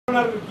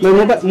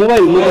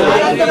mobile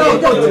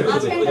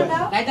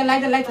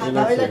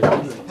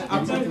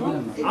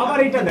আবার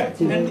এটা দেখ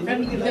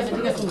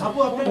আপু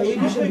আপনি এই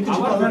বিষয়ে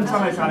আবার ফ্যান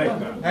চালায়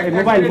আরেকটা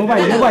মোবাইল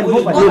ভাই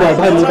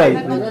মোবাইল যাই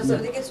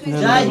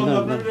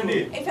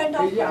এই ফ্যানটা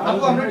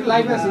আপু আমরা একটু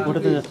লাইভ আছি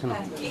ওটাতে যাচ্ছে না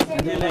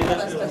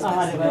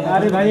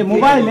আরে ভাই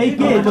মোবাইল এই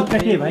কে লোকটা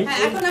কে ভাই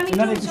এখন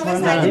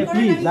আমি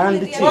প্লিজ দাঁড়ান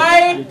দিচ্ছি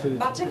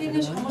বাচ্চাকে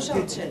নিয়ে সমস্যা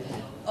হচ্ছে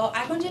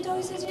এখন যেটা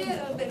হয়েছে যে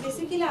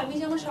বেসিক্যালি আমি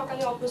যেমন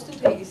সকালে অপ্রস্তুত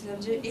হয়ে গেছিলাম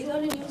যে এই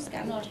ধরনের নিউজ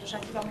কেন আসলো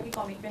সাকিব আমাকে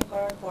কমিটমেন্ট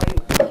করার পরে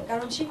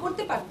কারণ সে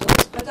করতে পারতো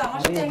হয়তো আমার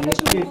সাথে একটা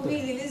ছোট মুভি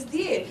রিলিজ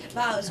দিয়ে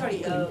বা সরি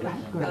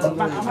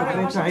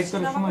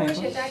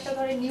সেটা একটা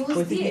ধরে নিউজ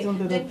দিয়ে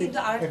কিন্তু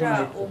আরেকটা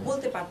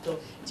বলতে পারতো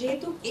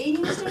যেহেতু এই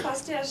নিউজটা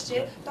ফার্স্টে আসছে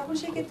তখন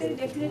সেক্ষেত্রে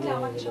ডেফিনেটলি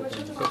আমাকে সবাই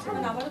ছোট করছে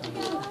কারণ আমারও তো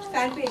কিছু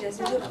ফ্যান পেজ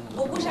আছে যে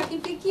অপু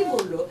সাকিবকে কি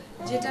বললো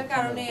যেটার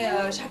কারণে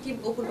সাকিব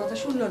অপুর কথা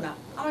শুনলো না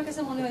আমার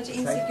কাছে মনে হয়েছে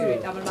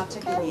ইনসিকিউরিটি আমার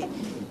বাচ্চাকে নিয়ে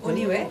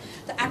এনিওয়ে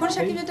তো এখন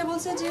সাকিব যেটা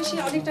বলছে যে সে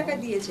অনেক টাকা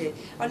দিয়েছে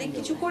অনেক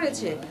কিছু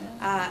করেছে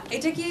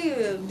এটা কি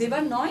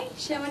দেবার নয়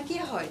সে আমার কি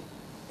হয়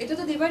এটা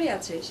তো দেবারই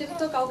আছে সেটা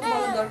তো কাউকে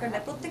বলার দরকার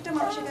নাই প্রত্যেকটা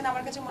মানুষ এখানে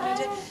আমার কাছে মনে হয়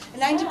যে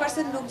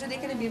 90% লোক যদি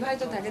এখানে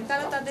বিবাহিত থাকেন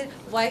তারা তাদের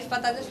ওয়াইফ বা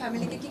তাদের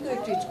ফ্যামিলিকে কি করে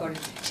ট্রিট করে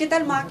সে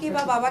তার মাকে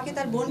বা বাবাকে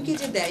তার বোনকে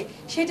যে দেয়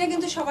সেটা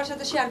কিন্তু সবার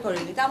সাথে শেয়ার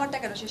করেনি তা আমারটা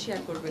কেন সে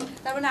শেয়ার করবে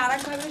তার মানে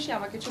আরেকভাবে সে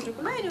আমাকে ছোট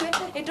করলো এনিওয়ে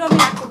এটাও আমি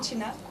রাগ করছি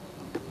না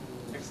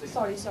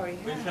সরি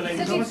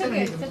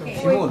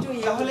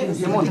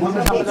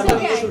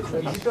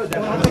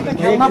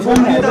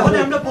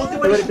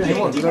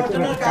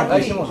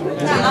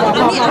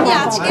আমি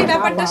আজকের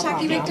ব্যাপারটা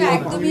সাকিব একটা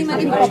একদমই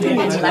মানে কষ্ট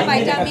পাচ্ছি না বা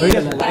এটা আমি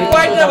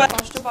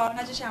কষ্ট পাওয়া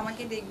না যে সে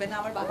আমাকে দেখবে না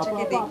আমার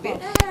বাচ্চাকে দেখবে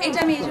এটা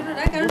আমি এই জন্য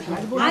না কারণ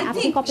আই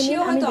থিংক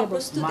সেও হয়তো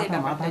অপ্রস্তুত এই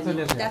ব্যাপারটা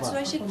দ্যাটস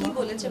ওয়াই সে কি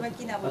বলেছে বা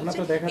কি না বলেছে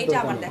এটা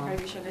আমার দেখার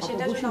বিষয় না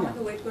সেটার জন্য আমাকে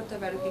ওয়েট করতে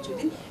হবে আরো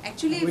কিছুদিন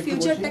অ্যাকচুয়ালি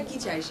ফিউচারটা কি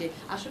চাই সে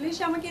আসলে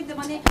সে আমাকে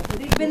মানে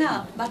দেখবে না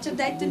বাচ্চার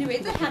দায়িত্ব নেবে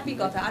এটা হ্যাপি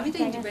কথা আমি তো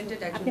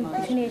ইন্ডিপেন্ডেন্ট একজন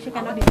মানুষ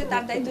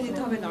তার দায়িত্ব নিতে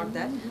হবে নট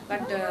দ্যাট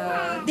বাট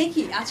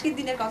দেখি আজকের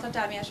দিনের কথাটা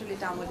আমি আসলে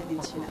এটা আমলে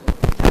দিচ্ছি না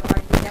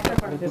দেখার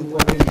পরে